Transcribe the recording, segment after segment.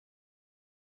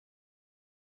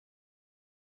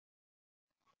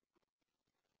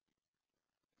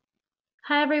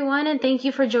Hi everyone, and thank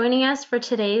you for joining us for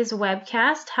today's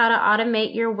webcast, How to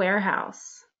Automate Your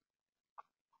Warehouse.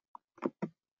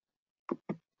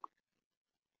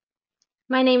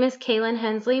 My name is Kaylin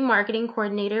Hensley, Marketing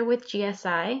Coordinator with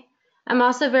GSI. I'm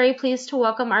also very pleased to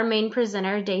welcome our main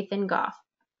presenter, Dathan Goff.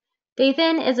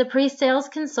 Dathan is a pre-sales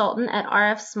consultant at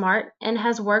RF Smart and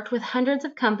has worked with hundreds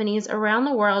of companies around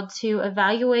the world to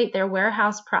evaluate their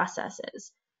warehouse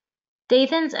processes.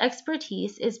 Dathan's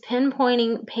expertise is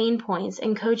pinpointing pain points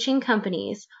and coaching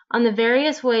companies on the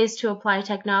various ways to apply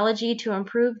technology to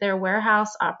improve their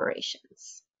warehouse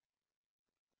operations.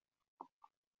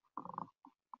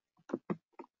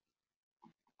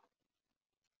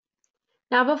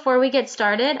 Now, before we get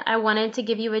started, I wanted to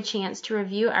give you a chance to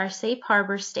review our Safe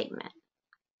Harbor statement.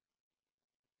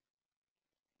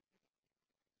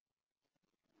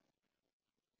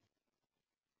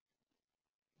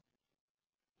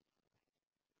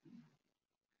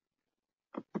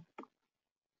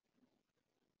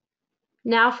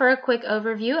 Now for a quick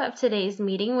overview of today's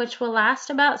meeting, which will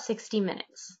last about 60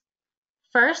 minutes.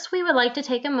 First, we would like to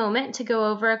take a moment to go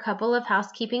over a couple of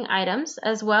housekeeping items,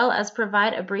 as well as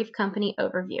provide a brief company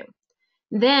overview.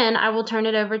 Then I will turn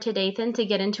it over to Dathan to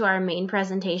get into our main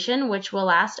presentation, which will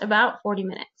last about 40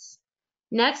 minutes.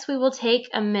 Next, we will take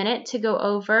a minute to go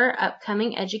over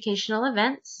upcoming educational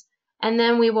events, and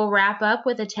then we will wrap up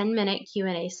with a 10-minute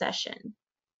Q&A session.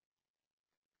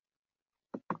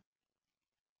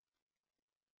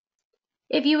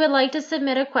 If you would like to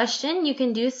submit a question, you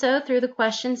can do so through the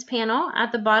questions panel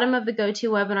at the bottom of the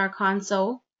GoToWebinar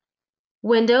console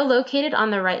window located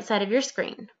on the right side of your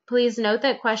screen. Please note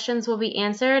that questions will be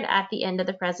answered at the end of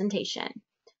the presentation.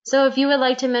 So if you would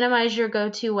like to minimize your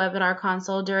GoToWebinar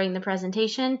console during the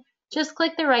presentation, just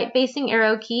click the right-facing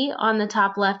arrow key on the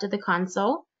top left of the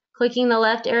console. Clicking the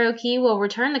left arrow key will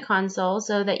return the console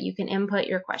so that you can input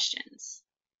your questions.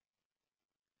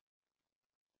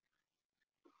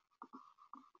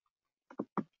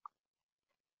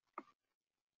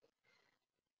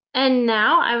 And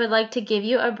now I would like to give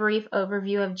you a brief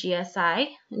overview of GSI.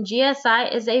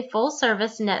 GSI is a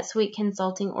full-service NetSuite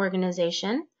consulting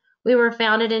organization. We were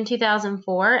founded in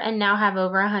 2004 and now have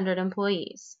over 100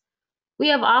 employees. We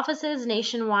have offices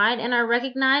nationwide and are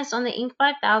recognized on the Inc.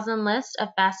 5000 list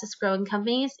of fastest-growing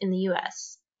companies in the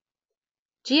U.S.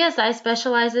 GSI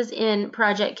specializes in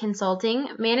project consulting,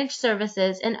 managed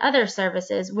services, and other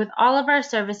services, with all of our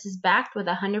services backed with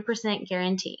a 100%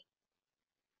 guarantee.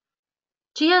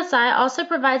 GSI also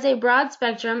provides a broad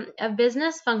spectrum of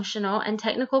business, functional, and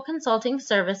technical consulting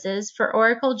services for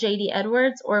Oracle JD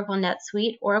Edwards, Oracle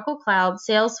NetSuite, Oracle Cloud,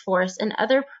 Salesforce, and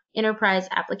other enterprise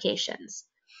applications.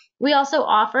 We also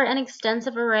offer an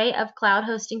extensive array of cloud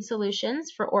hosting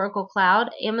solutions for Oracle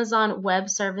Cloud, Amazon Web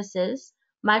Services,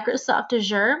 Microsoft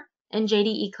Azure, and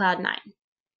JDE Cloud 9.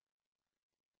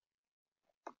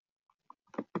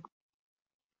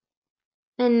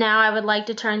 And now I would like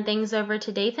to turn things over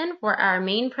to Dathan for our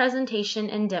main presentation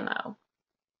and demo.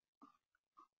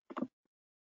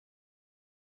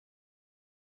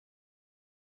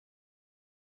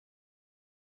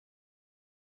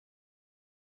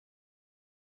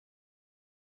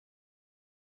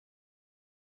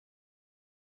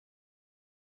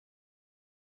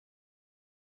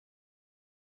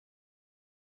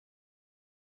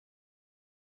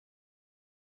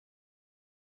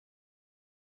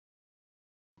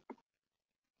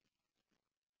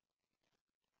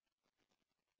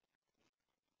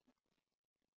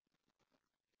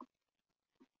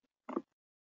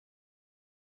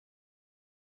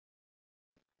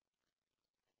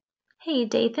 Hey,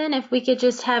 Dathan, if we could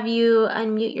just have you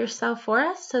unmute yourself for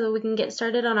us so that we can get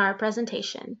started on our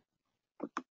presentation.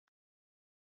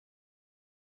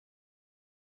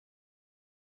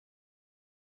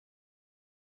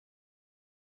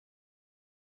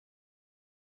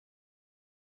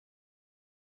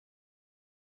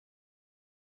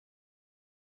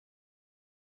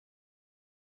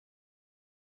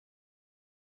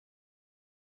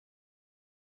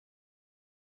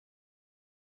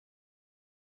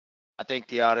 I think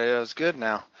the audio is good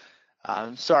now.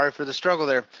 I'm sorry for the struggle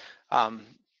there.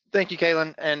 Thank you,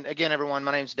 Kaylin. And again, everyone,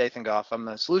 my name is Dathan Goff. I'm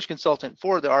a solution consultant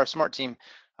for the RF Smart team.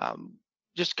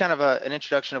 Just kind of an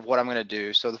introduction of what I'm going to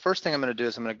do. So the first thing I'm going to do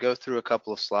is I'm going to go through a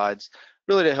couple of slides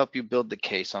really to help you build the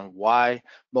case on why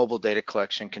mobile data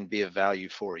collection can be of value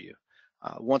for you.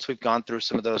 Once we've gone through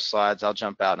some of those slides, I'll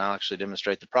jump out and I'll actually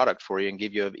demonstrate the product for you and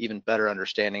give you an even better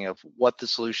understanding of what the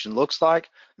solution looks like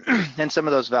and some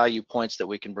of those value points that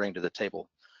we can bring to the table.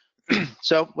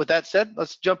 So with that said,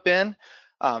 let's jump in.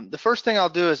 The first thing I'll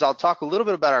do is I'll talk a little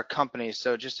bit about our company.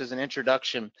 So just as an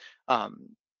introduction,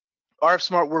 RF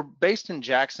Smart, we're based in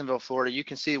Jacksonville, Florida. You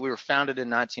can see we were founded in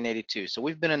 1982. So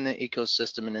we've been in the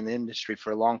ecosystem and in the industry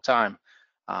for a long time.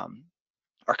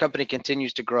 Our company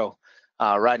continues to grow.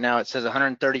 Right now it says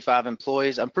 135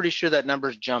 employees. I'm pretty sure that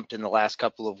number's jumped in the last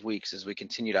couple of weeks as we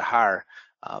continue to hire.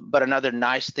 But another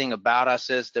nice thing about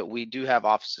us is that we do have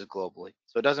offices globally.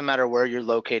 So it doesn't matter where you're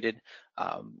located.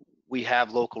 We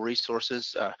have local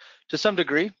resources to some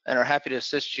degree and are happy to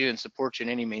assist you and support you in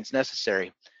any means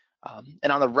necessary.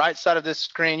 And on the right side of this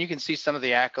screen, you can see some of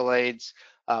the accolades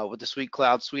with the Suite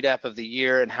Cloud Suite App of the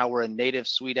Year and how we're a native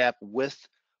Suite app with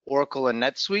Oracle and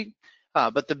NetSuite.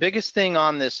 But the biggest thing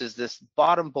on this is this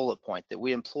bottom bullet point that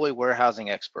we employ warehousing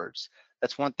experts.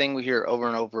 That's one thing we hear over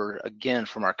and over again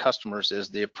from our customers is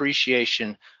the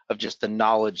appreciation of just the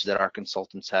knowledge that our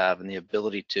consultants have and the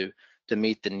ability to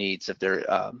meet the needs of their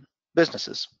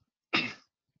businesses.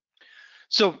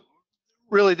 So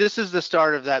really, this is the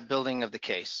start of that building of the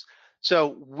case.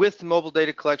 So with mobile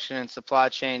data collection and supply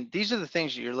chain, these are the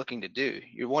things that you're looking to do.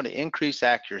 You want to increase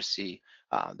accuracy,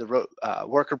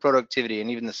 worker productivity,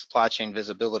 and even the supply chain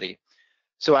visibility.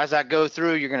 So as I go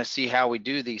through, you're going to see how we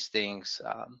do these things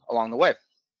along the way.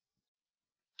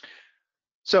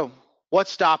 So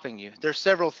what's stopping you? There's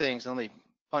several things. Let me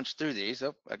punch through these.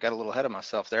 Oh, I got a little ahead of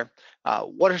myself there.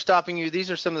 What are stopping you? These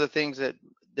are some of the things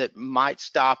that might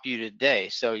stop you today.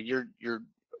 So you're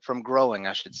from growing,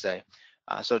 I should say.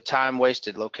 So time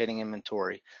wasted locating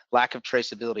inventory, lack of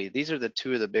traceability. These are the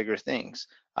two of the bigger things.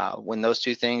 When those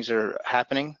two things are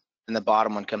happening, then the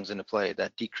bottom one comes into play,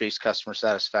 that decreased customer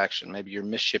satisfaction. Maybe you're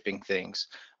misshipping things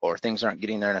or things aren't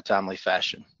getting there in a timely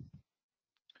fashion.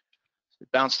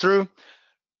 Bounce through.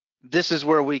 This is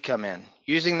where we come in,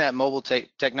 using that mobile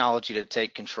technology to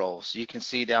take control. So you can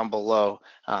see down below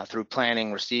through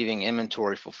planning, receiving,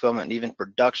 inventory, fulfillment, and even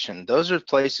production. Those are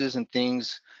places and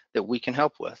things that we can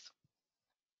help with.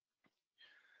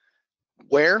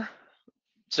 Where?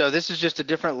 So this is just a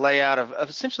different layout of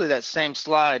essentially that same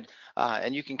slide,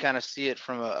 and you can kind of see it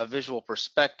from a visual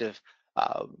perspective,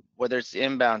 whether it's the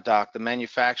inbound dock, the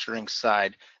manufacturing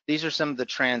side. These are some of the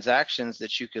transactions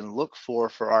that you can look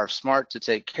for our Smart to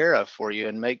take care of for you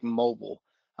and make mobile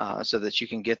so that you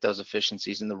can get those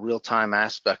efficiencies and the real-time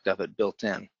aspect of it built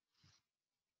in.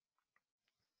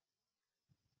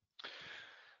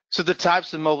 So the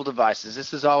types of mobile devices,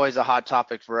 this is always a hot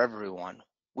topic for everyone.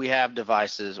 We have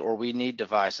devices or we need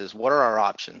devices. What are our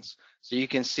options? So you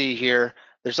can see here,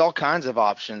 there's all kinds of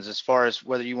options as far as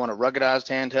whether you want a ruggedized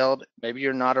handheld. Maybe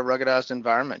you're not a ruggedized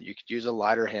environment. You could use a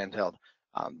lighter handheld.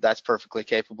 That's perfectly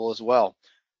capable as well,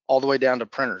 all the way down to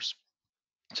printers.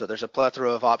 So there's a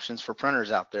plethora of options for printers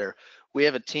out there. We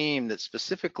have a team that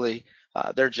specifically,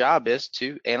 their job is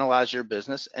to analyze your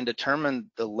business and determine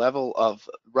the level of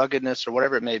ruggedness or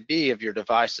whatever it may be of your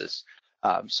devices.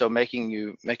 So making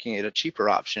it a cheaper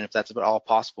option if that's at all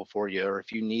possible for you, or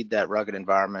if you need that rugged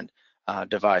environment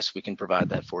device, we can provide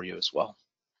that for you as well.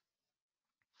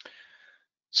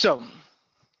 So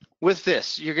with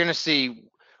this, you're going to see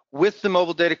with the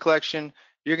mobile data collection,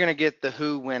 you're going to get the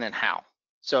who, when, and how.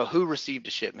 So who received a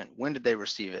shipment? When did they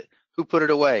receive it? Who put it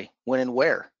away? When and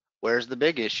where? Where's the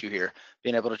big issue here?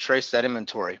 Being able to trace that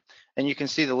inventory. And you can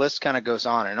see the list kind of goes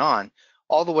on,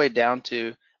 all the way down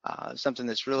to something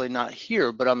that's really not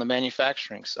here, but on the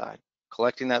manufacturing side,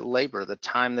 collecting that labor, the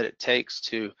time that it takes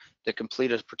to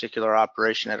complete a particular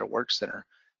operation at a work center.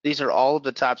 These are all of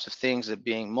the types of things that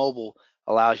being mobile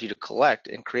allows you to collect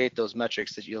and create those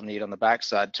metrics that you'll need on the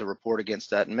backside to report against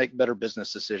that and make better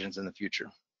business decisions in the future.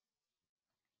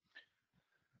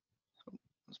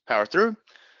 Let's power through.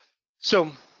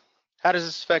 So how does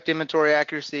this affect inventory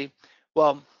accuracy?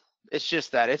 Well, it's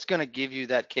just that it's going to give you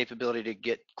that capability to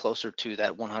get closer to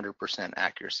that 100%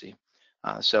 accuracy.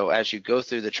 So as you go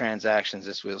through the transactions,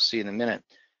 as we'll see in a minute,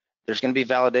 there's going to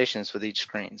be validations with each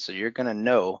screen. So you're going to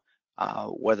know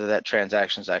whether that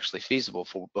transaction is actually feasible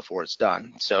before it's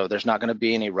done. So there's not going to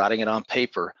be any writing it on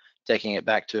paper, taking it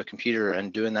back to a computer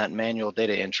and doing that manual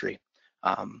data entry.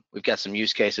 We've got some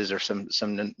use cases or some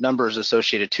numbers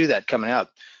associated to that coming up,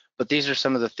 but these are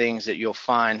some of the things that you'll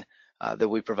find that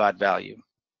we provide value.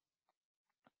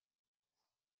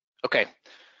 Okay,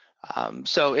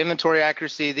 so inventory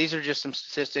accuracy, these are just some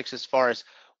statistics as far as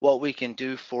what we can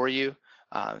do for you.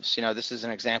 So, this is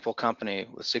an example company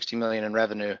with 60 million in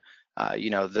revenue,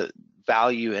 the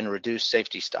value in reduced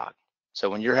safety stock. So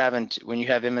when you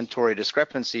have inventory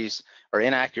discrepancies or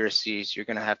inaccuracies, you're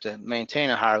going to have to maintain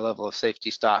a higher level of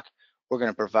safety stock. We're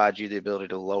going to provide you the ability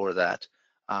to lower that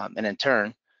and in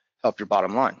turn, help your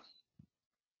bottom line.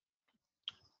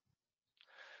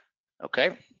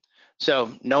 Okay,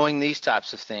 so knowing these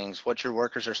types of things, what your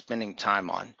workers are spending time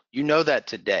on, you know that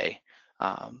today.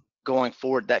 going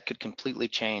forward, that could completely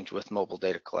change with mobile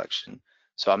data collection.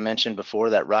 So I mentioned before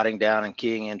that writing down and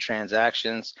keying in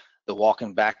transactions, the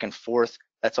walking back and forth,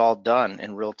 that's all done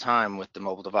in real time with the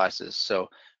mobile devices. So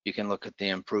you can look at the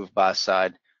improved buy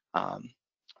side, and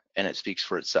it speaks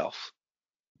for itself.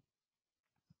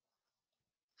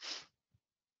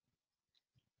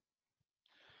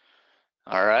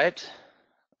 All right.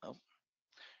 Oh,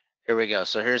 here we go.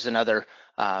 So here's another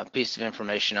piece of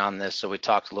information on this. So we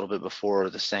talked a little bit before,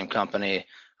 the same company,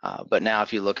 but now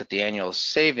if you look at the annual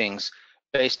savings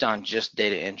based on just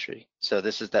data entry. So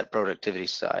this is that productivity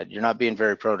side. You're not being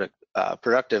very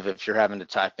productive if you're having to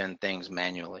type in things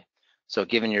manually. So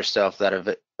giving yourself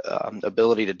that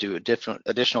ability to do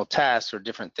additional tasks or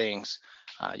different things,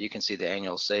 you can see the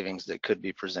annual savings that could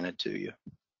be presented to you.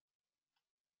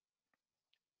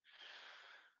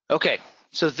 Okay,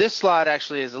 so this slide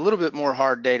actually is a little bit more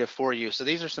hard data for you. So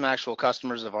these are some actual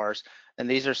customers of ours, and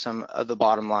these are some of the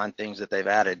bottom line things that they've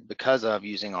added because of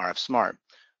using RF Smart.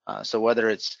 So whether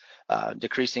it's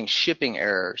decreasing shipping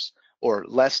errors or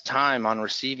less time on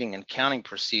receiving and counting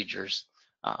procedures,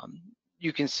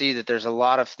 you can see that there's a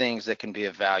lot of things that can be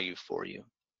of value for you.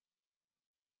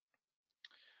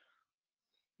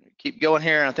 Keep going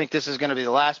here, and I think this is going to be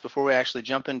the last before we actually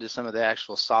jump into some of the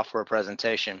actual software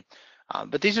presentation.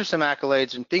 But these are some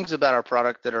accolades and things about our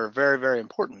product that are very, very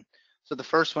important. So the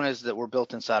first one is that we're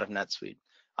built inside of NetSuite.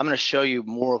 I'm going to show you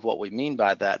more of what we mean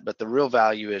by that, but the real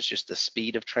value is just the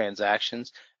speed of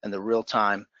transactions and the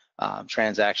real-time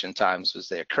transaction times as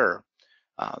they occur.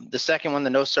 The second one, the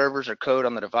no servers or code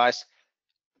on the device,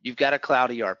 you've got a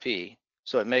cloud ERP,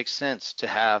 so it makes sense to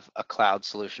have a cloud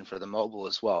solution for the mobile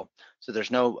as well. So there's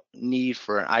no need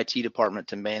for an IT department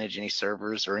to manage any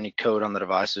servers or any code on the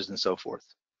devices and so forth.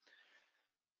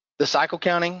 The cycle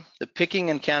counting, the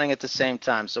picking and counting at the same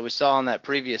time. So we saw on that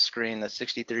previous screen that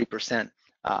 63%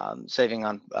 saving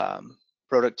on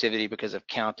productivity because of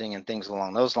counting and things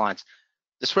along those lines.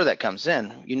 This is where that comes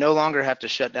in. You no longer have to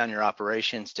shut down your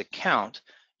operations to count.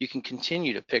 You can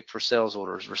continue to pick for sales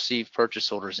orders, receive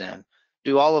purchase orders in,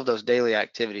 do all of those daily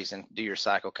activities and do your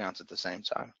cycle counts at the same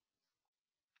time.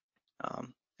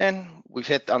 And we've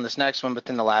hit on this next one, but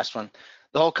then the last one,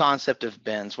 the whole concept of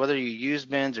bins, whether you use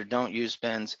bins or don't use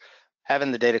bins,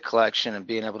 having the data collection and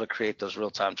being able to create those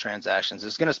real-time transactions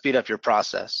is going to speed up your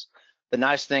process. The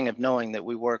nice thing of knowing that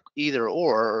we work either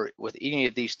or with any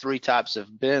of these three types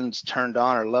of bins turned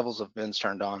on or levels of bins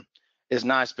turned on is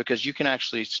nice because you can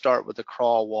actually start with a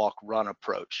crawl, walk, run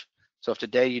approach. So if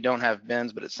today you don't have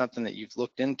bins, but it's something that you've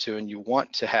looked into and you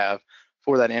want to have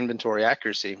for that inventory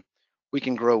accuracy, we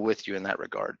can grow with you in that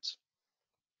regards.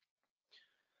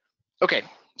 Okay,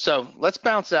 so let's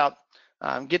bounce out,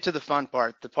 get to the fun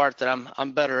part, the part that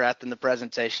I'm better at than the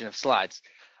presentation of slides.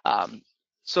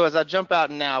 So as I jump out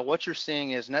now, what you're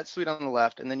seeing is NetSuite on the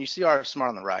left, and then you see RF Smart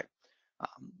on the right.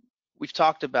 We've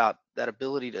talked about that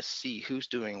ability to see who's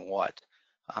doing what,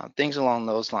 things along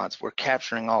those lines. We're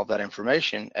capturing all of that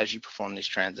information as you perform these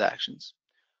transactions.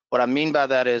 What I mean by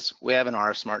that is we have an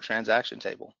RF Smart transaction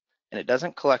table, and it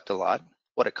doesn't collect a lot.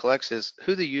 What it collects is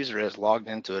who the user is logged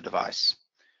into a device,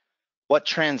 what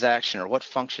transaction or what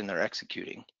function they're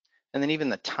executing, and then even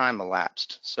the time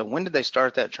elapsed. So when did they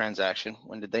start that transaction?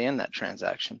 When did they end that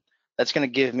transaction? That's going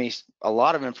to give me a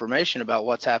lot of information about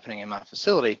what's happening in my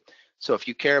facility. So if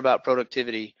you care about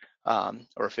productivity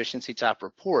or efficiency type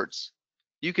reports,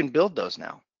 you can build those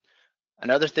now.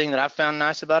 Another thing that I found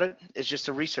nice about it is just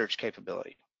a research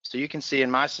capability. So you can see in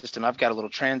my system, I've got a little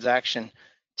transaction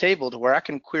table to where I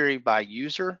can query by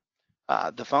user,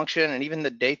 the function, and even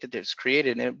the date that it's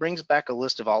created, and it brings back a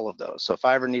list of all of those. So if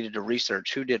I ever needed to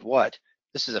research who did what,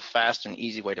 this is a fast and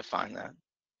easy way to find that. And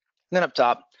then up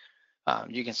top,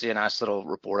 you can see a nice little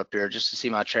report up here just to see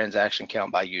my transaction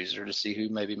count by user, to see who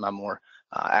maybe my more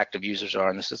active users are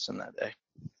in the system that day.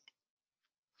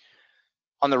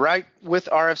 On the right with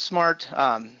RF Smart,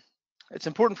 it's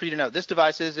important for you to know this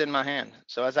device is in my hand.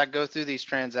 So as I go through these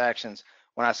transactions,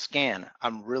 when I scan,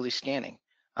 I'm really scanning.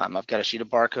 I've got a sheet of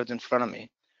barcodes in front of me.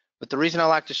 But the reason I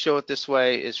like to show it this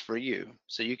way is for you,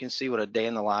 so you can see what a day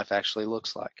in the life actually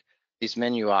looks like. These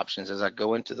menu options, as I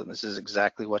go into them, this is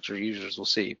exactly what your users will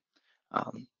see.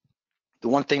 The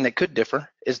one thing that could differ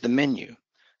is the menu.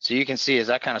 So you can see as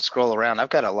I kind of scroll around, I've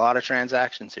got a lot of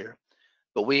transactions here,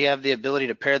 but we have the ability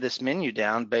to pare this menu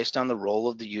down based on the role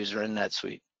of the user in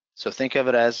NetSuite. So think of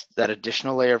it as that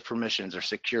additional layer of permissions or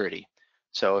security.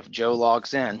 So if Joe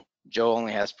logs in, Joe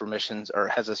only has permissions or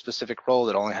has a specific role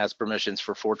that only has permissions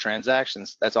for 4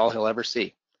 transactions. That's all he'll ever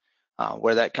see.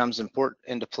 Where that comes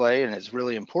into play and is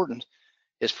really important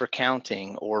is for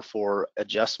counting or for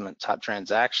adjustment type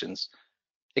transactions.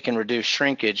 it can reduce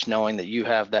shrinkage knowing that you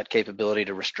have that capability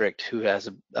to restrict who has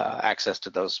access to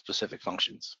those specific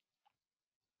functions.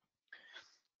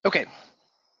 Okay,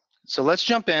 so let's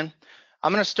jump in.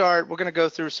 I'm going to start, we're going to go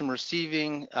through some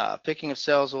receiving, picking of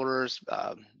sales orders,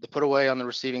 the put away on the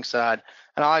receiving side,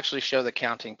 and I'll actually show the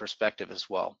counting perspective as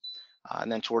well.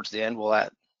 And then towards the end, we'll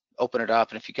open it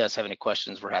up, and if you guys have any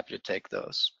questions, we're happy to take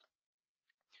those.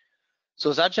 So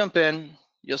as I jump in,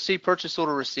 you'll see purchase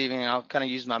order receiving, and I'll kind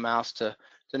of use my mouse to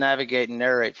navigate and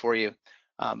narrate for you.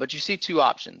 But you see two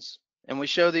options, and we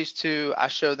show these two, I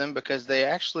show them because they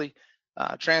actually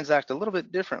transact a little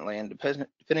bit differently, and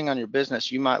depending on your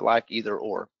business, you might like either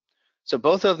or. So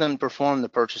both of them perform the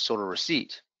purchase order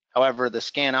receipt. However, the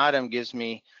scan item gives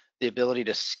me the ability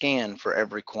to scan for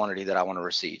every quantity that I want to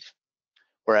receive,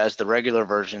 whereas the regular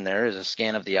version there is a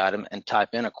scan of the item and type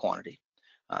in a quantity.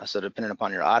 So depending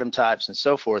upon your item types and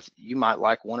so forth, you might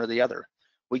like one or the other.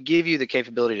 We give you the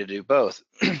capability to do both.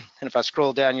 And if I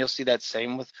scroll down, you'll see that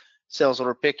same with sales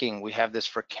order picking. We have this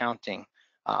for counting.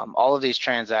 All of these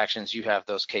transactions, you have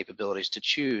those capabilities to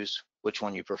choose which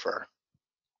one you prefer.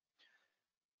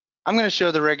 I'm going to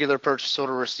show the regular purchase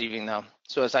order receiving though.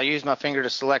 So as I use my finger to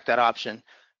select that option,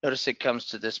 notice it comes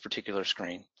to this particular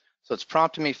screen. So it's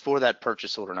prompting me for that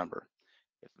purchase order number.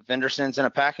 If a vendor sends in a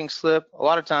packing slip, a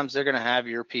lot of times they're going to have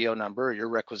your PO number or your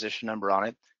requisition number on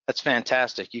it. That's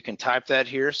fantastic. You can type that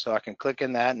here, so I can click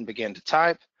in that and begin to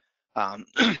type.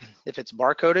 If it's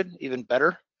barcoded, even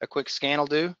better, a quick scan will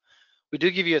do. We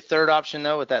do give you a third option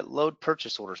though with that load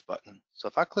purchase orders button. So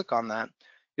if I click on that,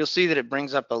 you'll see that it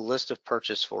brings up a list of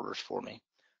purchase orders for me.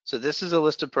 So this is a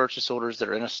list of purchase orders that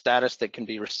are in a status that can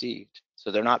be received. So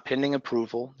they're not pending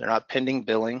approval, they're not pending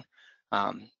billing,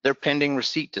 they're pending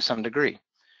receipt to some degree.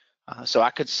 So I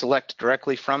could select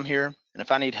directly from here, and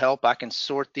if I need help, I can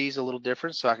sort these a little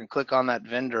different. So I can click on that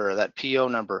vendor or that PO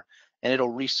number, and it'll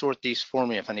resort these for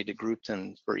me if I need to group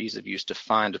them for ease of use to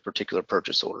find a particular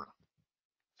purchase order.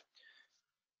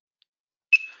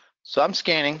 So I'm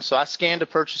scanning, so I scanned a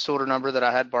purchase order number that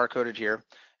I had barcoded here,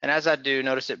 and as I do,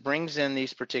 notice it brings in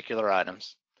these particular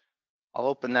items. I'll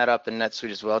open that up in NetSuite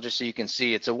as well, just so you can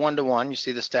see it's a one-to-one. You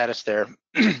see the status there,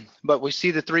 but we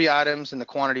see the three items and the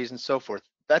quantities and so forth.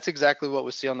 That's exactly what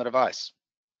we see on the device.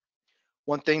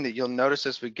 One thing that you'll notice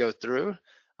as we go through,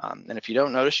 and if you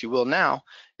don't notice, you will now,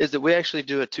 is that we actually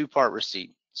do a two-part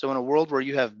receipt. So in a world where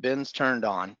you have bins turned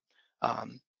on,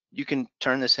 you can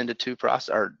turn this into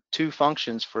two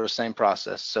functions for the same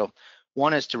process. So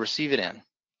one is to receive it in,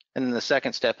 and then the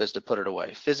second step is to put it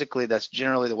away. Physically, that's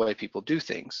generally the way people do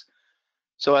things.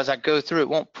 So as I go through, it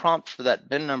won't prompt for that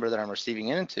bin number that I'm receiving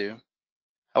it into.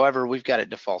 However, we've got it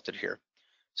defaulted here.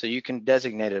 So you can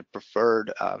designate a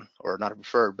preferred, or not a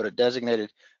preferred, but a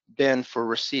designated bin for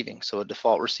receiving. So a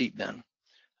default receipt bin.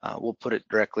 We'll put it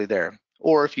directly there.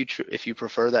 Or if you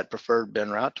prefer that preferred bin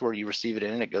route to where you receive it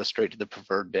in and it goes straight to the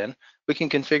preferred bin, we can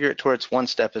configure it to where it's one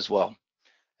step as well.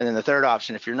 And then the third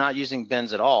option, if you're not using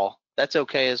bins at all, that's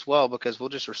okay as well, because we'll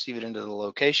just receive it into the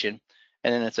location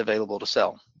and then it's available to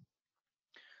sell.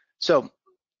 So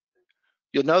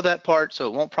you'll know that part, so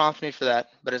it won't prompt me for that.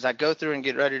 But as I go through and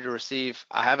get ready to receive,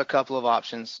 I have a couple of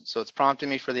options. So it's prompting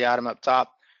me for the item up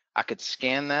top. I could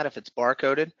scan that if it's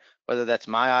barcoded, whether that's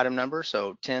my item number, so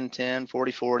 1010,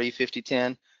 4040,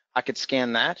 5010, I could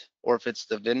scan that. Or if it's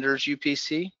the vendor's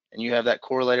UPC and you have that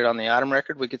correlated on the item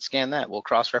record, we could scan that. We'll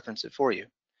cross-reference it for you.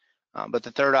 But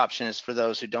the third option is for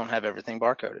those who don't have everything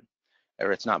barcoded,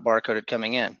 or it's not barcoded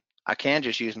coming in. I can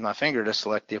just use my finger to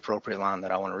select the appropriate line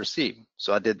that I want to receive.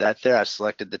 So I did that there. I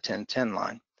selected the 1010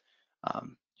 line,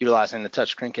 utilizing the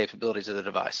touchscreen capabilities of the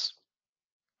device.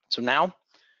 So now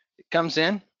it comes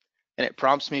in and it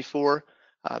prompts me for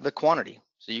the quantity.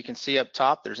 So you can see up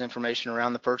top, there's information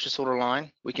around the purchase order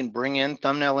line. We can bring in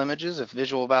thumbnail images if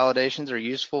visual validations are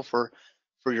useful for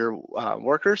your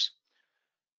workers.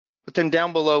 But then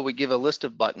down below, we give a list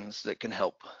of buttons that can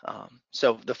help.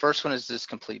 So the first one is this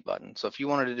complete button. So if you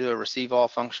wanted to do a receive all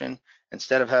function,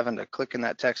 instead of having to click in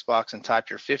that text box and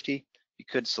type your 50, you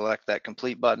could select that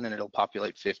complete button and it'll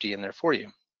populate 50 in there for you.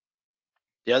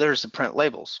 The other is the print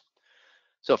labels.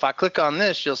 So if I click on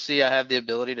this, you'll see I have the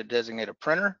ability to designate a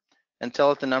printer and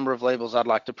tell it the number of labels I'd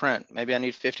like to print. Maybe I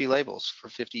need 50 labels for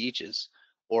 50 eaches,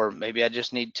 or maybe I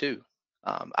just need 2.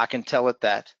 I can tell it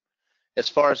that. As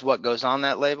far as what goes on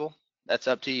that label, that's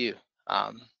up to you.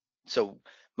 So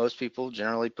most people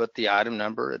generally put the item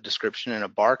number, a description, and a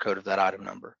barcode of that item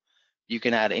number. You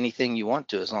can add anything you want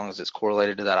to as long as it's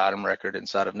correlated to that item record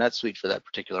inside of NetSuite for that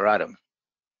particular item.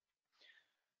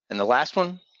 And the last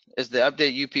one is the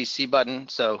update UPC button.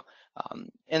 So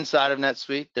inside of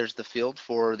NetSuite, there's the field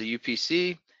for the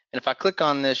UPC. And if I click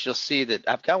on this, you'll see that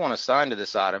I've got one assigned to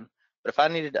this item, But if I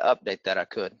needed to update that, I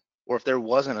could. Or if there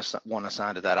wasn't one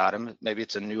assigned to that item, maybe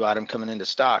it's a new item coming into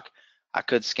stock, I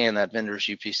could scan that vendor's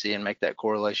UPC and make that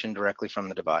correlation directly from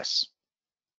the device.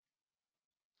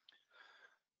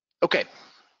 Okay,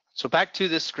 so back to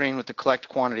this screen with the collect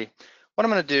quantity. What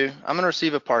I'm going to do, I'm going to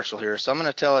receive a partial here. So I'm going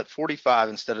to tell it 45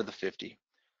 instead of the 50.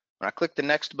 When I click the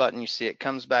next button, you see it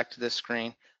comes back to this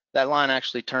screen. That line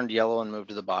actually turned yellow and moved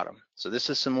to the bottom. So this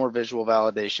is some more visual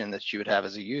validation that you would have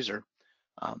as a user.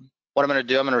 What I'm going to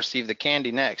do, I'm going to receive the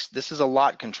candy next. This is a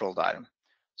lot controlled item.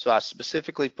 So I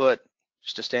specifically put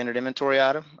just a standard inventory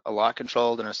item, a lot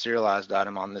controlled, and a serialized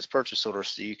item on this purchase order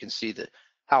so you can see that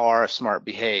how RF Smart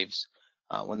behaves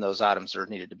when those items are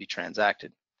needed to be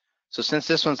transacted. So since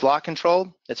this one's lot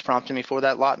controlled, it's prompting me for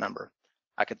that lot number.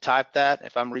 I could type that.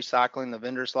 If I'm recycling the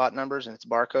vendor's lot numbers and it's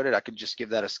barcoded, I could just give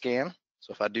that a scan.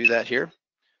 So if I do that here,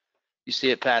 you see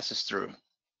it passes through.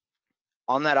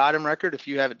 On that item record, if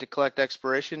you have it to collect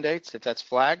expiration dates, if that's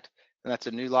flagged, and that's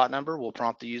a new lot number, we'll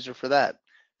prompt the user for that.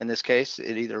 In this case,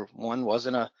 it either one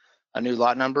wasn't a new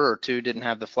lot number or two didn't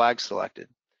have the flag selected.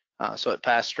 So it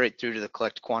passed straight through to the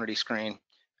collect quantity screen.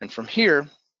 And from here,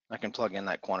 I can plug in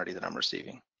that quantity that I'm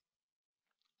receiving.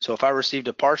 So if I received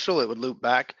a partial, it would loop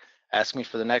back, ask me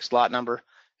for the next lot number.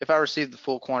 If I received the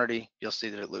full quantity, you'll see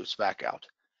that it loops back out.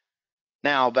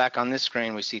 Now, back on this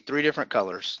screen, we see 3 different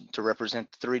colors to represent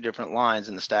 3 different lines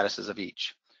in the statuses of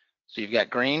each. So you've got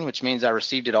green, which means I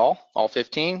received it all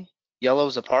 15. Yellow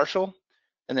is a partial.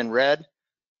 And then red,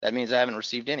 that means I haven't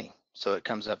received any. So it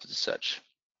comes up as such.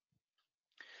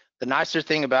 The nicer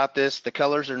thing about this, the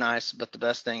colors are nice, but the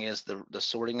best thing is the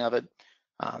sorting of it.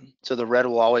 So the red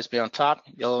will always be on top,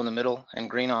 yellow in the middle, and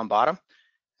green on bottom.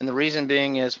 And the reason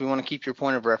being is we want to keep your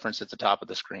point of reference at the top of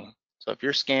the screen. So if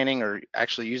you're scanning or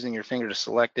actually using your finger to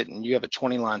select it and you have a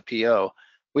 20-line PO,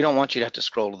 we don't want you to have to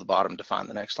scroll to the bottom to find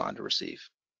the next line to receive.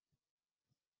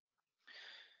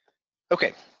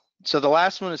 Okay, so the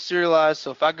last one is serialized.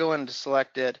 So if I go in to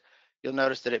select it, you'll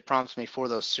notice that it prompts me for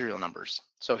those serial numbers.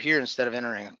 So here, instead of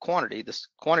entering a quantity, this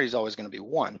quantity is always going to be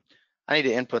 1. I need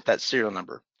to input that serial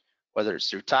number. Whether it's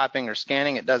through typing or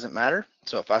scanning, it doesn't matter.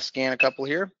 So if I scan a couple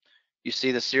here, you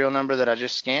see the serial number that I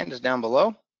just scanned is down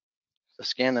below. So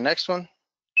scan the next one.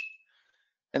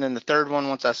 And then the third one,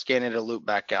 once I scan it, it'll loop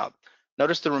back out.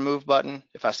 Notice the remove button.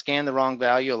 If I scan the wrong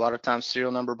value, a lot of times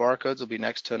serial number barcodes will be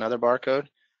next to another barcode.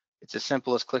 It's as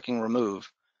simple as clicking remove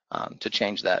to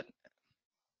change that.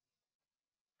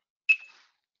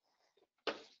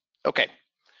 Okay,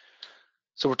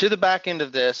 so we're to the back end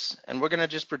of this, and we're going to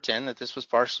just pretend that this was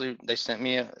partially, they sent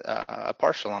me a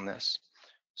partial on this.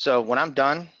 So when I'm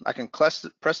done, I can press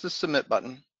the submit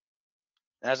button.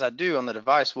 As I do on the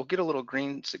device, we'll get a little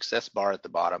green success bar at the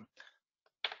bottom.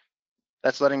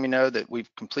 That's letting me know that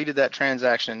we've completed that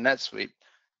transaction in NetSuite.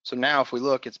 So now if we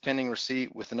look, it's pending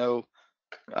receipt with no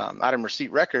item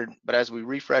receipt record, but as we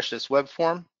refresh this web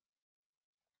form,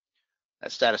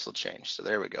 that status will change. So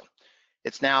there we go.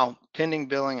 It's now pending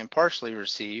billing and partially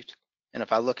received. And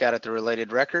if I look at the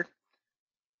related record,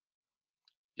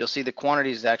 you'll see the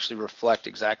quantities actually reflect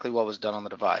exactly what was done on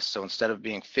the device. So instead of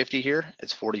being 50 here,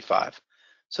 it's 45.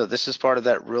 So this is part of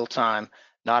that real time,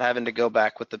 not having to go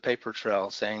back with the paper trail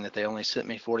saying that they only sent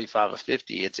me 45 of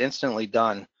 50. It's instantly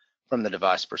done from the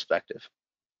device perspective.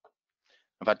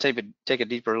 If I take a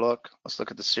deeper look, let's look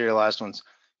at the serialized ones.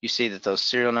 You see that those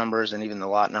serial numbers and even the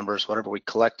lot numbers, whatever we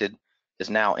collected, is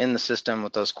now in the system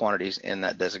with those quantities in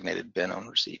that designated bin on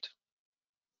receipt.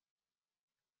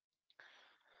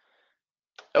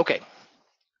 Okay,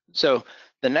 so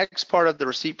the next part of the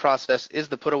receipt process is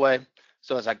the put away.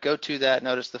 So as I go to that,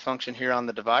 notice the function here on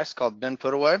the device called bin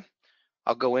put away.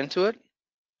 I'll go into it,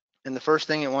 and the first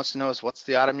thing it wants to know is what's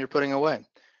the item you're putting away.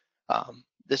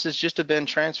 This is just a bin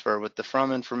transfer with the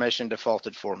from information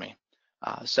defaulted for me.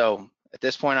 So at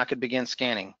this point, I could begin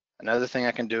scanning. Another thing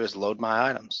I can do is load my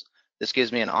items. This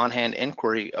gives me an on-hand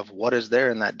inquiry of what is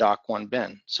there in that doc 1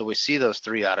 bin. So we see those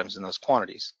 3 items in those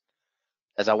quantities.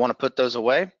 As I want to put those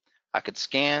away, I could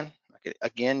scan. I could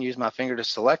again use my finger to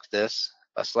select this.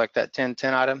 If I select that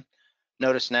 1010 item,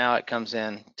 notice now it comes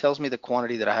in, tells me the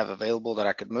quantity that I have available that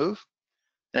I could move,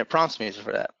 and it prompts me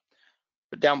for that.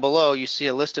 But down below, you see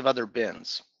a list of other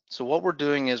bins. So what we're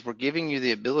doing is we're giving you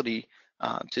the ability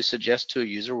to suggest to a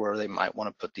user where they might want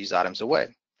to put these items away.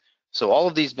 So all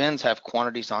of these bins have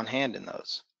quantities on hand in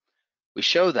those. We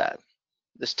show that.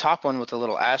 This top one with the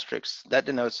little asterisk, that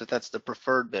denotes that that's the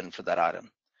preferred bin for that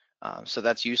item. So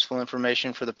that's useful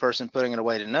information for the person putting it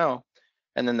away to know.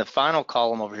 And then the final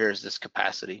column over here is this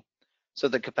capacity. So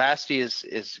the capacity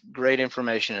is great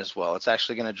information as well. It's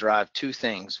actually going to drive 2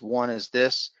 things. One is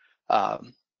this,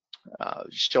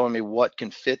 showing me what can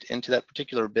fit into that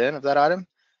particular bin of that item.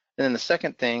 And then the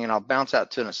second thing, and I'll bounce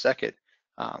out to in a second,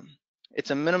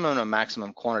 it's a minimum and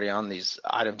maximum quantity on these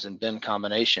items and bin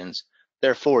combinations.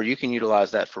 Therefore, you can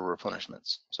utilize that for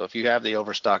replenishments. So if you have the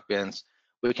overstock bins,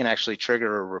 we can actually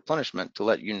trigger a replenishment to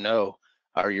let you know,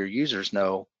 or your users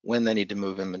know, when they need to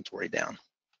move inventory down.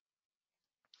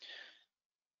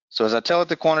 So as I tell it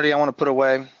the quantity I want to put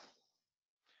away,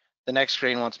 the next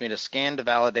screen wants me to scan to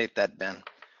validate that bin.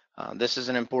 This is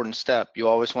an important step. You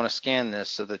always want to scan this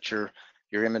so that your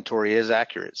inventory is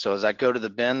accurate. So as I go to the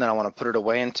bin that I want to put it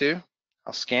away into,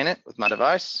 I'll scan it with my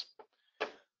device.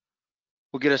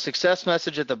 We'll get a success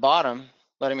message at the bottom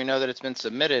letting me know that it's been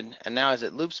submitted. And now as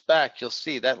it loops back, you'll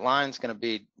see that line's going to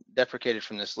be deprecated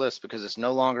from this list because it's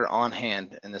no longer on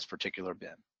hand in this particular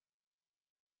bin.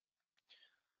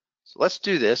 So let's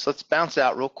do this. Let's bounce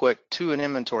out real quick to an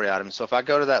inventory item. So if I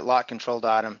go to that lot controlled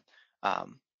item,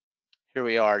 here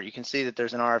we are. You can see that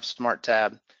there's an RF Smart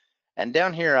tab. And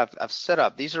down here, I've set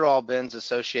up, these are all bins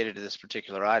associated to this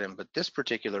particular item, but this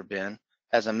particular bin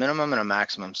has a minimum and a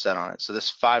maximum set on it. So this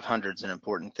 500 is an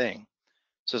important thing.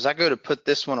 So as I go to put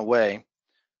this one away,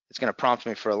 it's going to prompt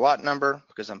me for a lot number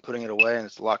because I'm putting it away and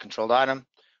it's a lot controlled item.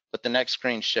 But the next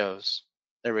screen shows,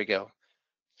 there we go,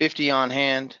 50 on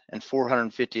hand and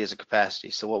 450 as a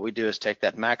capacity. So what we do is take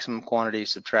that maximum quantity,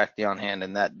 subtract the on hand,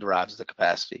 and that derives the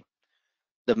capacity.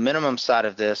 The minimum side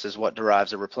of this is what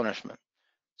derives a replenishment.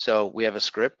 So we have a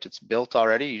script, it's built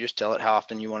already. You just tell it how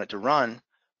often you want it to run.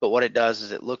 But what it does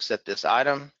is it looks at this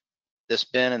item, this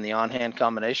bin, and the on-hand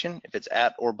combination. If it's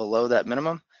at or below that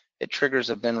minimum, it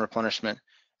triggers a bin replenishment.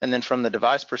 And then from the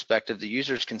device perspective, the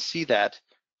users can see that,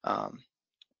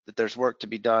 that there's work to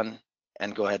be done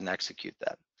and go ahead and execute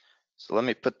that. So let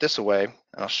me put this away and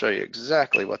I'll show you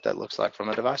exactly what that looks like from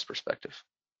a device perspective.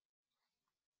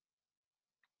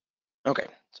 Okay,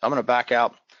 so I'm gonna back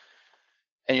out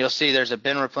and you'll see there's a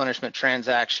bin replenishment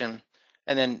transaction.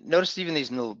 And then notice even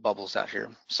these little bubbles out here.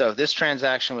 So this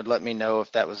transaction would let me know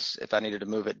if I needed to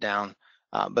move it down.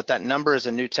 But that number is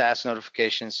a new task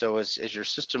notification. So as your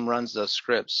system runs those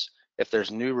scripts, if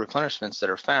there's new replenishments that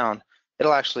are found,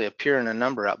 it'll actually appear in a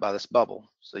number out by this bubble.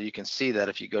 So you can see that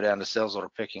if you go down to sales order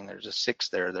picking, there's a 6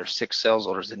 there. There's 6 sales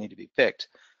orders that need to be picked.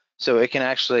 So it can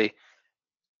actually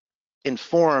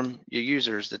inform your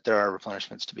users that there are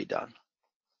replenishments to be done.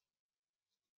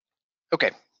 Okay.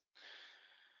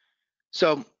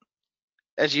 So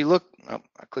as you look, oh,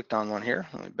 I clicked on one here.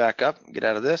 Let me back up and get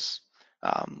out of this.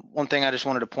 One thing I just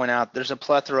wanted to point out, there's a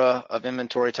plethora of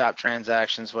inventory type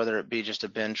transactions, whether it be just a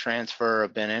bin transfer, a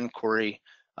bin inquiry,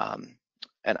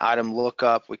 an item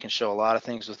lookup. We can show a lot of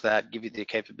things with that, give you the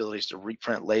capabilities to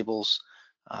reprint labels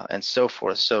and so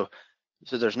forth. So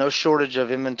there's no shortage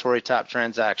of inventory type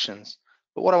transactions.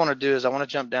 But what I want to do is I want to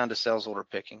jump down to sales order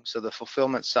picking, so the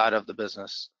fulfillment side of the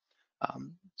business.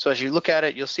 So as you look at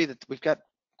it, you'll see that we've got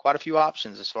quite a few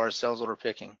options as far as sales order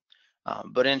picking.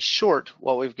 But in short,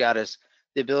 what we've got is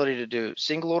the ability to do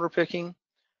single order picking,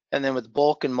 and then with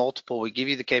bulk and multiple, we give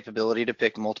you the capability to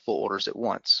pick multiple orders at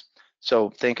once. So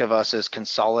think of us as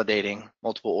consolidating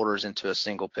multiple orders into a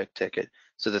single pick ticket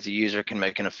so that the user can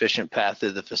make an efficient path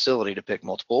through the facility to pick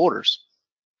multiple orders.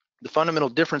 The fundamental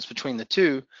difference between the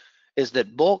two is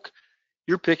that bulk,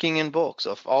 you're picking in bulk.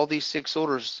 So if all these 6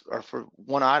 orders are for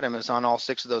one item is on all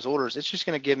 6 of those orders, it's just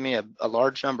going to give me a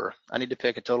large number. I need to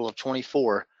pick a total of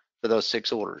 24 for those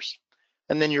 6 orders.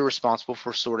 And then you're responsible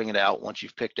for sorting it out once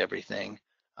you've picked everything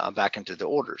back into the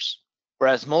orders.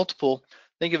 Whereas multiple,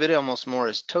 think of it almost more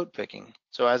as tote picking.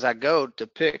 So as I go to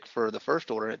pick for the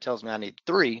first order, it tells me I need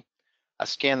 3. I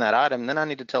scan that item, then I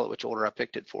need to tell it which order I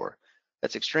picked it for.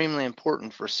 That's extremely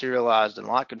important for serialized and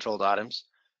lot controlled items,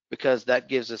 because that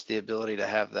gives us the ability to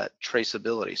have that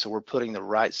traceability. So we're putting the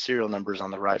right serial numbers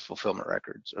on the right fulfillment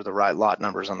records, or the right lot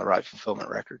numbers on the right fulfillment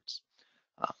records.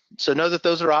 So know that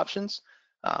those are options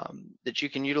that you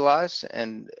can utilize.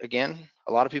 And again,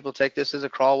 a lot of people take this as a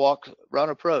crawl, walk, run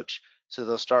approach. So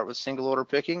they'll start with single order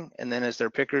picking, and then as their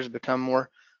pickers become more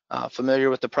familiar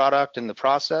with the product and the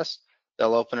process,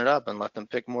 they'll open it up and let them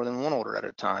pick more than one order at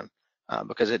a time,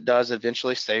 because it does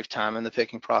eventually save time in the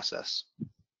picking process.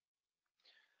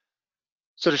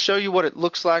 So to show you what it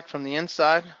looks like from the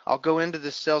inside, I'll go into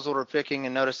this sales order picking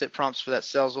and notice it prompts for that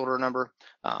sales order number.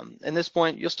 At this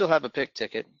point, you'll still have a pick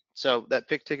ticket. So that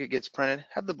pick ticket gets printed,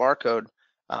 have the barcode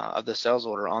of the sales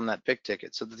order on that pick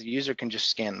ticket so that the user can just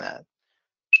scan that.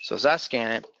 So as I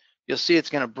scan it, you'll see it's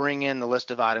going to bring in the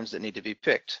list of items that need to be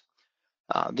picked.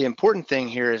 The important thing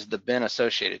here is the bin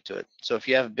associated to it. So if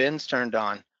you have bins turned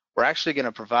on, we're actually going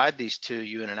to provide these to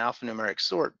you in an alphanumeric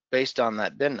sort based on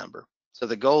that bin number. So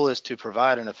the goal is to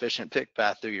provide an efficient pick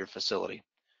path through your facility.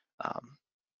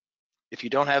 If you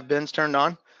don't have bins turned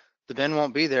on, the bin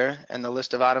won't be there, and the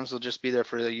list of items will just be there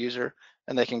for the user,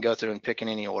 and they can go through and pick in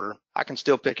any order. I can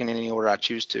still pick in any order I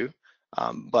choose to,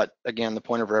 but again, the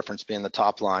point of reference being the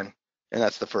top line, and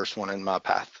that's the first one in my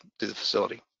path to the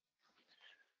facility.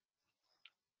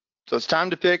 So it's time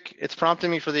to pick. It's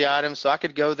prompting me for the item, so I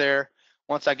could go there.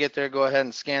 Once I get there, go ahead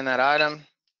and scan that item.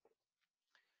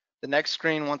 The next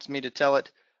screen wants me to tell it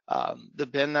the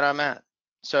bin that I'm at.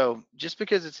 So just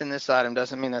because it's in this item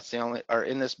doesn't mean that's the only, or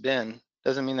in this bin,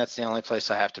 doesn't mean that's the only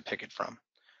place I have to pick it from.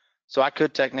 So I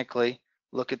could technically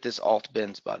look at this Alt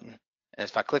Bins button. And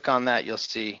if I click on that, you'll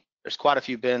see there's quite a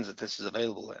few bins that this is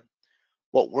available in.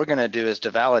 What we're gonna do is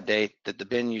to validate that the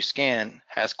bin you scan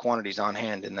has quantities on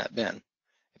hand in that bin.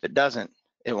 If it doesn't,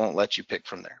 it won't let you pick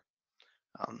from there.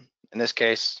 In this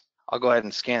case, I'll go ahead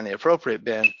and scan the appropriate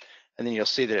bin, and then you'll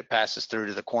see that it passes through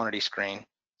to the quantity screen.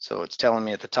 So it's telling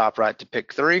me at the top right to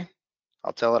pick 3.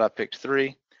 I'll tell it I picked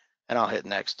 3, and I'll hit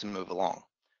next to move along.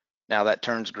 Now that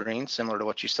turns green, similar to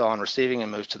what you saw in receiving,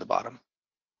 and moves to the bottom.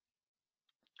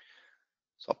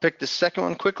 So I'll pick the second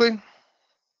one quickly.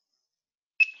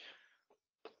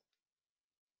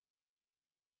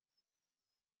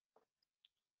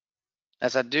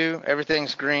 As I do,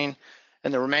 everything's green,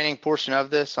 and the remaining portion of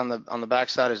this on the back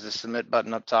side is the submit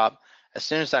button up top. As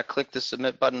soon as I click the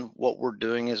submit button, what we're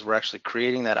doing is we're actually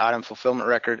creating that item fulfillment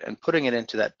record and putting it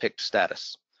into that picked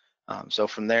status. So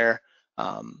from there,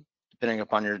 depending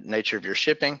upon your nature of your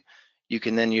shipping, you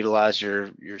can then utilize your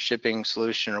shipping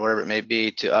solution or whatever it may be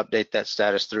to update that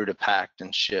status through to packed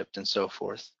and shipped and so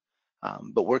forth.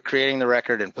 But we're creating the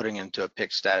record and putting it into a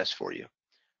picked status for you.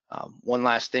 One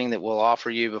last thing that we'll offer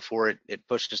you before it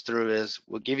pushes through is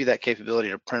we'll give you that capability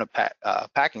to print a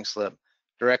packing slip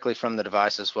directly from the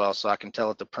device as well. So I can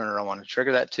tell it the printer I want to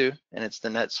trigger that to, and it's the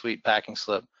NetSuite packing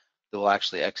slip that will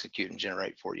actually execute and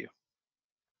generate for you.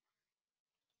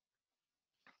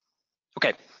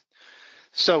 Okay,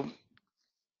 so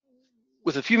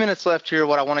with a few minutes left here,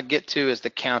 what I want to get to is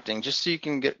the counting, just so you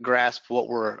can grasp what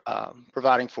we're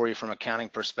providing for you from a counting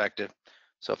perspective.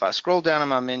 So if I scroll down on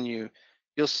my menu,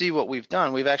 you'll see what we've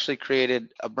done. We've actually created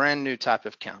a brand new type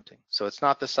of counting. So it's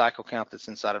not the cycle count that's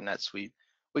inside of NetSuite.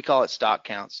 We call it stock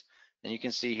counts. And you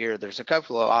can see here, there's a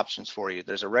couple of options for you.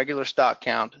 There's a regular stock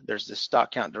count, there's this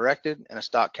stock count directed, and a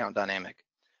stock count dynamic.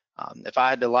 If I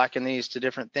had to liken these to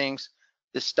different things,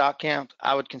 this stock count,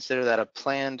 I would consider that a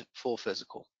planned full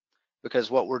physical,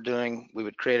 because what we're doing, we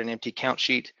would create an empty count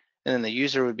sheet, and then the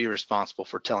user would be responsible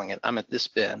for telling it, I'm at this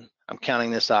bin, I'm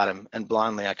counting this item, and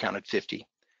blindly I counted 50.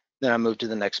 Then I move to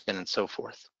the next bin and so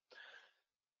forth.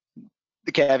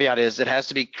 The caveat is it has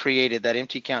to be created, that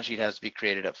empty count sheet has to be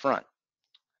created up front.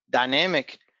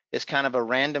 Dynamic is kind of a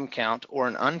random count or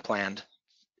an unplanned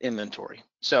inventory.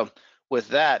 So with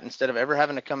that, instead of ever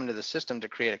having to come into the system to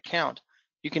create a count,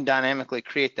 you can dynamically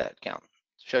create that count.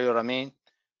 To show you what I mean,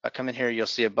 if I come in here, you'll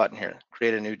see a button here,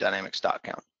 create a new dynamic stock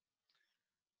count.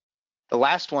 The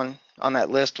last one on that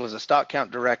list was a stock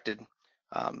count directed.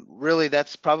 Really,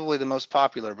 that's probably the most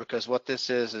popular, because what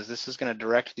this is this is going to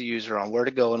direct the user on where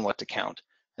to go and what to count,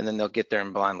 and then they'll get there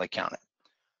and blindly count it.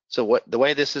 So the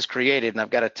way this is created, and I've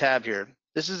got a tab here,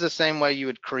 this is the same way you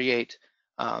would create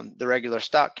the regular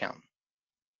stock count.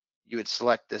 You would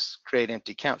select this create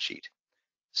empty count sheet,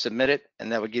 submit it,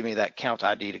 and that would give me that count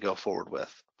ID to go forward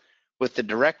with. With the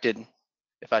directed,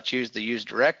 if I choose the use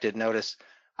directed, notice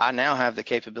I now have the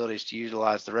capabilities to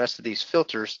utilize the rest of these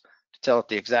filters to tell it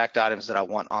the exact items that I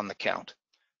want on the count.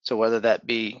 So whether that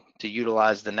be to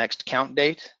utilize the next count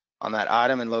date on that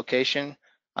item and location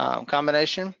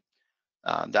combination,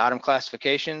 the item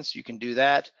classifications, you can do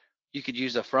that. You could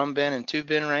use a from bin and to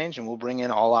bin range, and we'll bring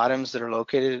in all items that are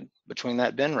located between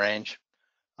that bin range.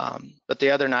 But the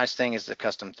other nice thing is the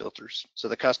custom filters. So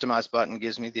the customize button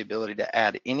gives me the ability to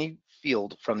add any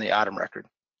field from the item record.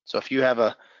 So if you have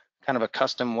a kind of a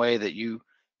custom way that you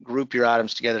group your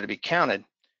items together to be counted,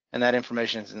 and that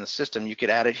information is in the system, you could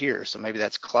add it here. So maybe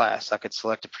that's class. I could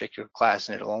select a particular class,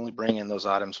 and it'll only bring in those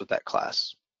items with that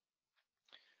class.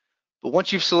 But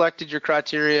once you've selected your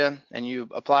criteria and you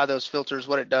apply those filters,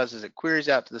 what it does is it queries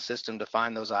out to the system to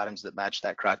find those items that match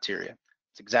that criteria.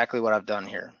 It's exactly what I've done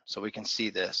here. So we can see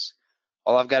this.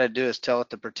 All I've got to do is tell it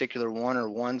the particular one or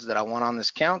ones that I want on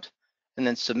this count, and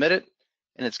then submit it,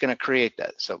 and it's going to create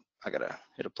that. So I got to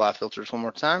hit apply filters one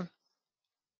more time.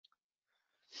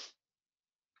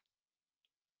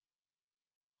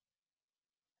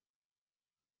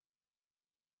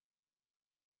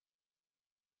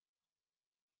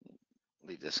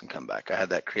 Leave this and come back. I had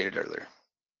that created earlier.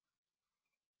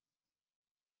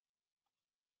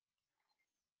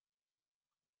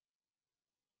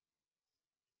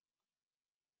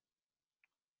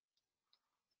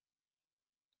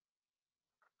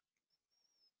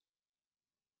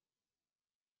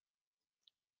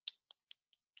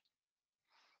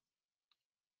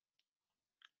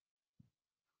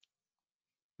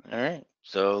 All right,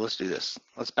 so let's do this.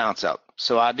 Let's bounce out.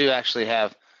 So I do actually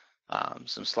have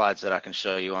some slides that I can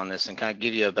show you on this and kind of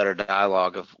give you a better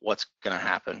dialogue of what's going to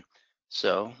happen.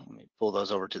 So let me pull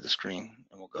those over to the screen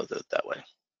and we'll go through it that way.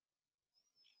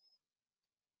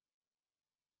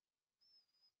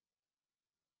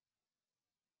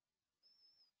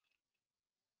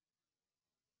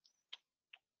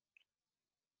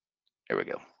 Here we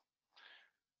go.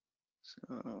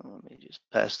 So let me just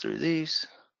pass through these.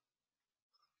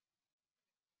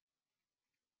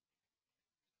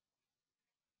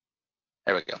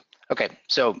 There we go. Okay,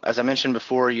 so as I mentioned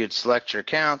before, you'd select your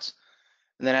accounts,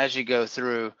 and then as you go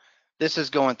through, this is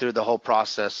going through the whole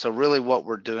process. So really what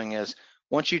we're doing is,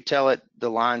 once you tell it the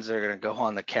lines that are going to go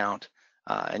on the count,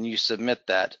 and you submit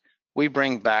that, we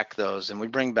bring back those, and we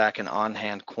bring back an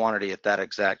on-hand quantity at that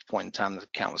exact point in time the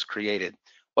count was created.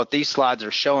 What these slides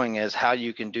are showing is how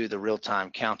you can do the real-time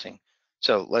counting.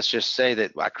 So let's just say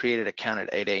that I created a count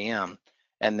at 8 a.m.,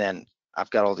 and then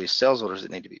I've got all these sales orders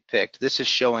that need to be picked. This is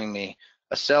showing me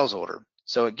a sales order.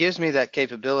 So it gives me that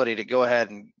capability to go ahead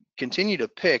and continue to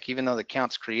pick even though the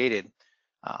count's created.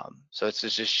 So it's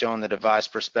just showing the device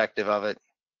perspective of it.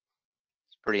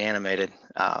 It's pretty animated.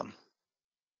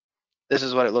 This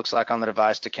is what it looks like on the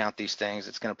device to count these things.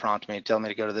 It's going to prompt me, tell me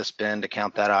to go to this bin to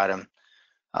count that item.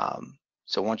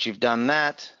 So once you've done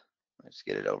that, let's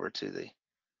get it over to the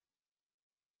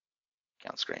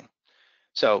count screen.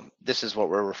 So this is what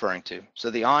we're referring to. So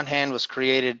the on hand was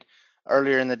created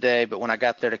earlier in the day, but when I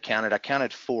got there to count it, I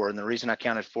counted 4. And the reason I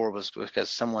counted 4 was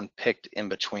because someone picked in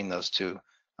between those two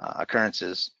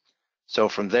occurrences. So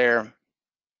from there,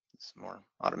 some more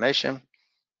automation.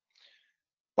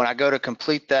 When I go to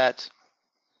complete that,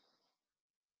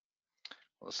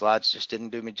 well, the slides just didn't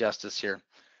do me justice here.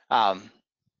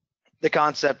 The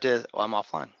concept is, well, I'm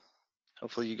offline.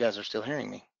 Hopefully you guys are still hearing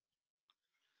me.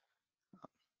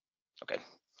 Okay,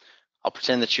 I'll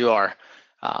pretend that you are.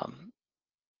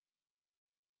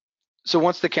 So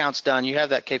once the count's done, you have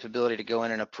that capability to go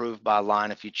in and approve by line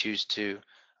if you choose to,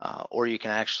 or you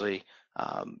can actually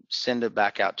send it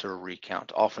back out to a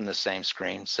recount, all from the same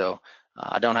screen. So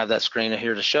I don't have that screen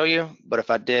here to show you, but if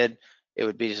I did, it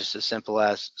would be just as simple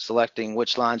as selecting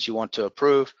which lines you want to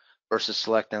approve versus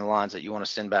selecting the lines that you want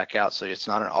to send back out, so it's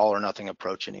not an all or nothing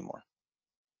approach anymore.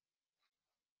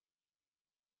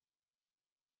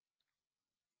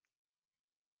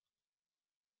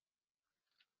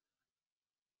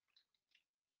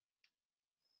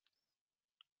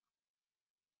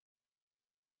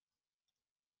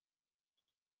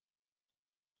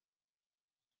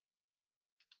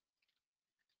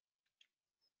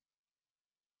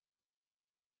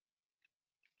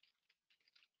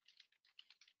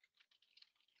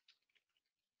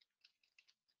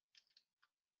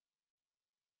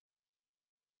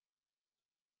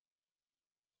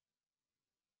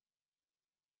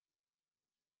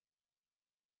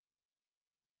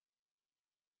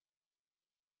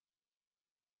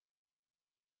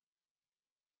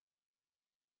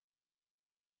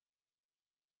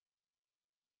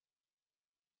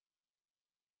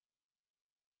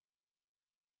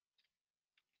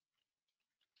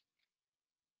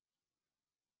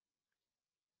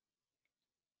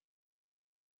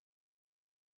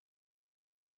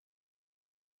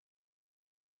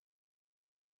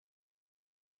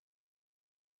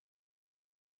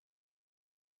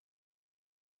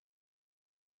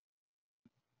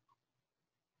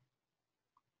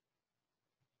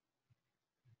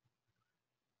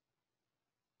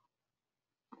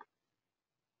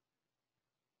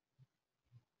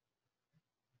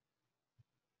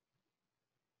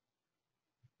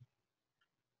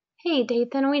 Hey,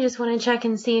 Dathan, we just want to check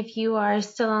and see if you are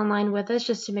still online with us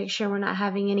just to make sure we're not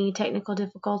having any technical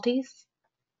difficulties.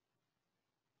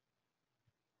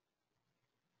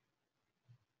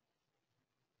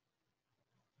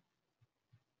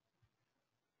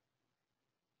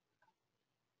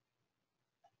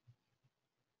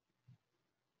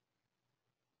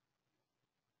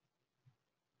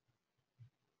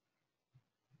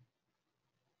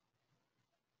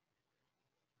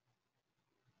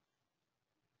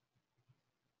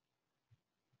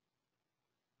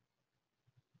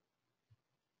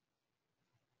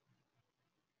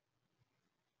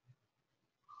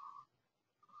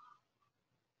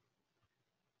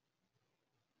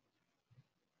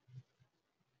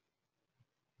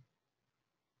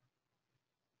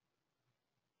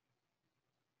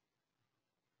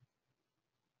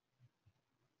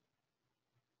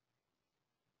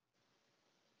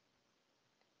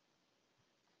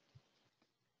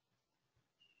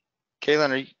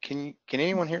 Kaylin, can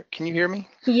anyone hear? Can you hear me?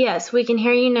 Yes, we can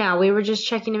hear you now. We were just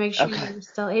checking to make sure Okay. you were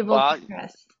still able to Well, hear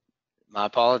us. My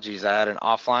apologies. I had an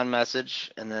offline message,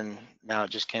 and then now it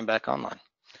just came back online.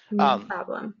 No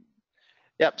problem.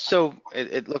 Yep, so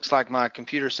it looks like my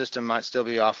computer system might still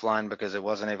be offline because it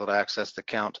wasn't able to access the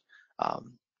count.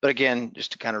 But again,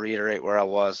 just to kind of reiterate where I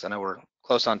was, I know we're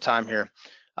close on time here.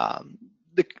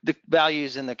 The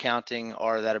values in the counting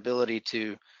are that ability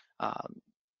to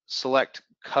select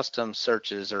custom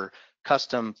searches or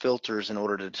custom filters in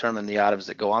order to determine the items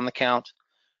that go on the count.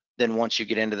 Then once you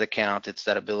get into the count, it's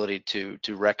that ability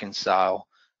to reconcile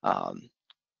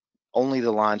only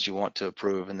the lines you want to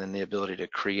approve, and then the ability to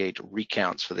create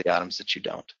recounts for the items that you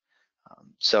don't.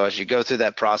 So as you go through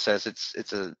that process,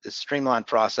 it's a streamlined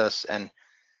process, and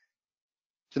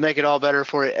to make it all better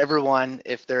for everyone,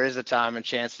 if there is a time and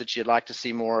chance that you'd like to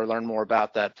see more or learn more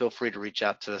about that, feel free to reach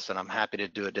out to us, and I'm happy to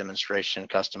do a demonstration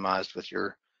customized with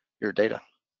your data.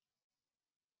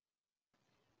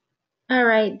 All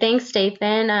right, thanks,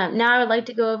 Dathan. Now I would like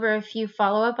to go over a few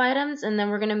follow-up items, and then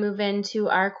we're going to move into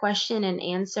our question and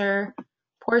answer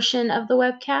portion of the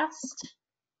webcast.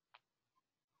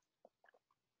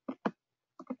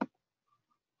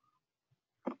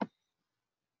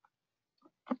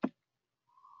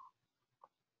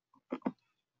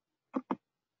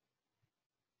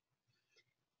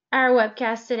 Our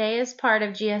webcast today is part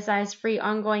of GSI's free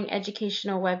ongoing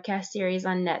educational webcast series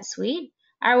on NetSuite.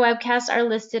 Our webcasts are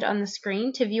listed on the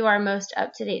screen. To view our most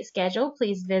up-to-date schedule,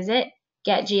 please visit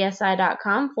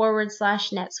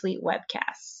getgsi.com/NetSuite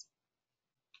webcasts.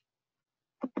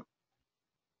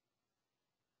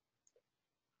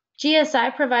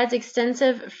 GSI provides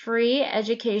extensive free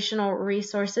educational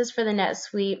resources for the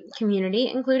NetSuite community,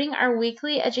 including our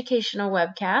weekly educational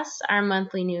webcasts, our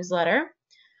monthly newsletter,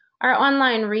 our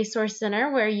online resource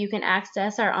center where you can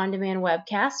access our on-demand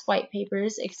webcasts, white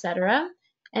papers, etc.,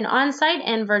 and on-site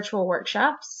and virtual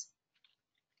workshops.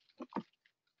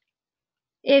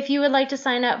 If you would like to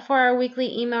sign up for our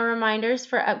weekly email reminders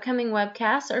for upcoming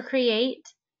webcasts or create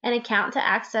an account to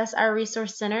access our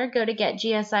resource center, go to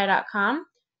getgsi.com,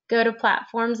 go to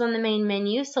Platforms on the main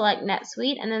menu, select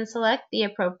NetSuite, and then select the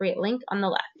appropriate link on the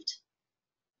left.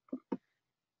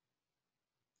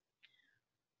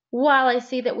 While I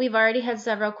see that we've already had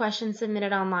several questions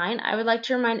submitted online, I would like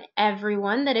to remind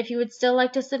everyone that if you would still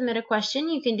like to submit a question,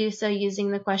 you can do so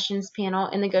using the questions panel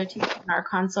in the GoToWebinar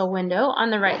console window on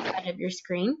the right side of your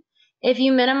screen. If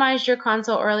you minimized your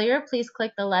console earlier, please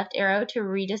click the left arrow to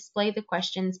redisplay the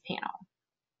questions panel.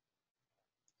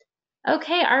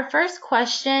 Okay, our first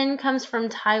question comes from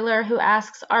Tyler, who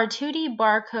asks, are 2D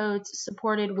barcodes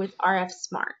supported with RF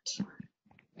Smart?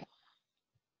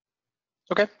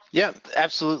 Okay, yeah,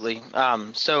 absolutely.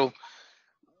 So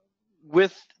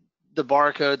with the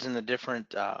barcodes and the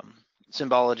different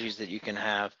symbologies that you can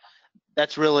have,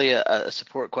 that's really a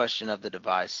support question of the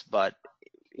device, but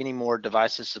any more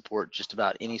devices support just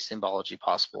about any symbology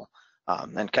possible.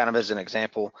 And kind of as an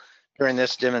example, during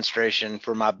this demonstration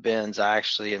for my bins, I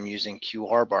actually am using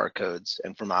QR barcodes,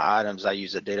 and for my items, I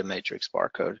use a data matrix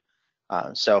barcode.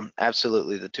 So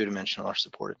absolutely, the two-dimensional are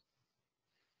supported.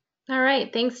 All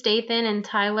right, thanks, Dathan and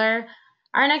Tyler.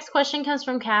 Our next question comes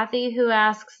from Kathy, who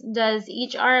asks, does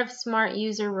each RF Smart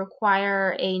user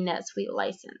require a NetSuite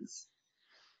license?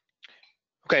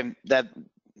 Okay,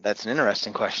 that's an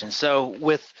interesting question. So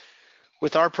with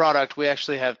our product, we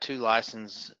actually have two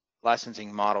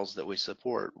licensing models that we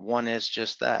support. One is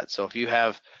just that. So if you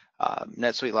have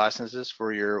NetSuite licenses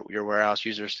for your warehouse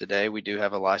users today, we do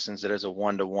have a license that is a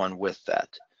one-to-one with that.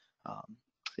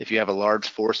 If you have a large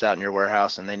force out in your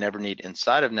warehouse and they never need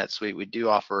inside of NetSuite, we do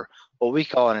offer what we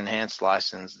call an enhanced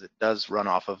license that does run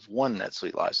off of one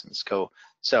NetSuite license.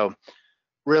 So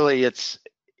really it's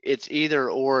either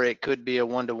or. It could be a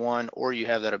one-to-one, or you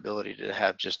have that ability to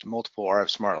have just multiple RF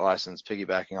Smart license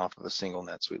piggybacking off of a single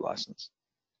NetSuite license.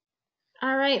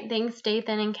 All right, thanks,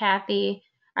 Dathan and Kathy.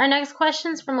 Our next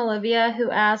question is from Olivia, who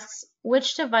asks,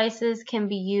 which devices can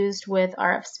be used with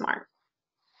RF Smart?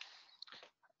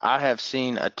 I have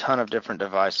seen a ton of different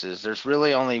devices. There's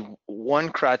really only one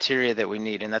criteria that we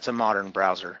need, and that's a modern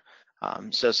browser.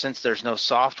 So since there's no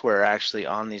software actually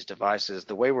on these devices,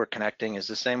 the way we're connecting is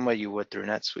the same way you would through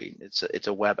NetSuite. It's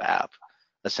a web app,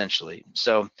 essentially.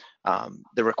 So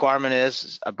the requirement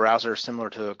is a browser similar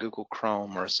to a Google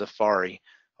Chrome or a Safari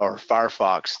or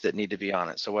Firefox that need to be on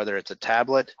it. So whether it's a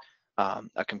tablet,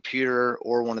 a computer,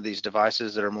 or one of these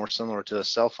devices that are more similar to a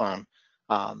cell phone,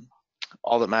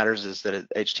 all that matters is that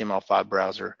it's HTML5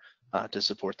 browser to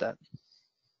support that.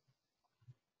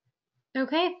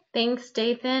 Okay, thanks,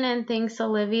 Dathan, and thanks,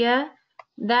 Olivia.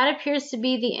 That appears to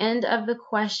be the end of the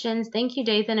questions. Thank you,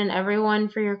 Dathan, and everyone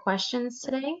for your questions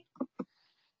today.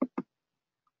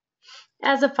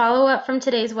 As a follow-up from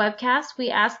today's webcast, we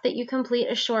ask that you complete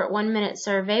a short 1-minute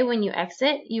survey when you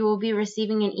exit. You will be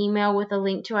receiving an email with a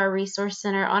link to our resource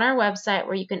center on our website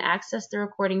where you can access the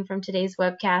recording from today's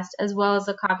webcast as well as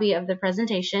a copy of the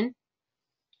presentation.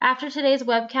 After today's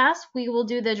webcast, we will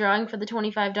do the drawing for the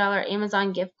 $25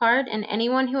 Amazon gift card, and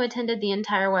anyone who attended the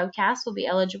entire webcast will be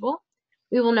eligible.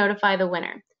 We will notify the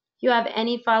winner. If you have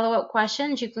any follow-up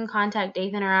questions, you can contact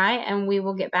Dathan or I, and we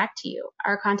will get back to you.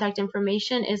 Our contact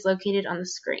information is located on the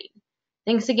screen.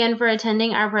 Thanks again for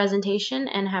attending our presentation,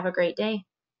 and have a great day.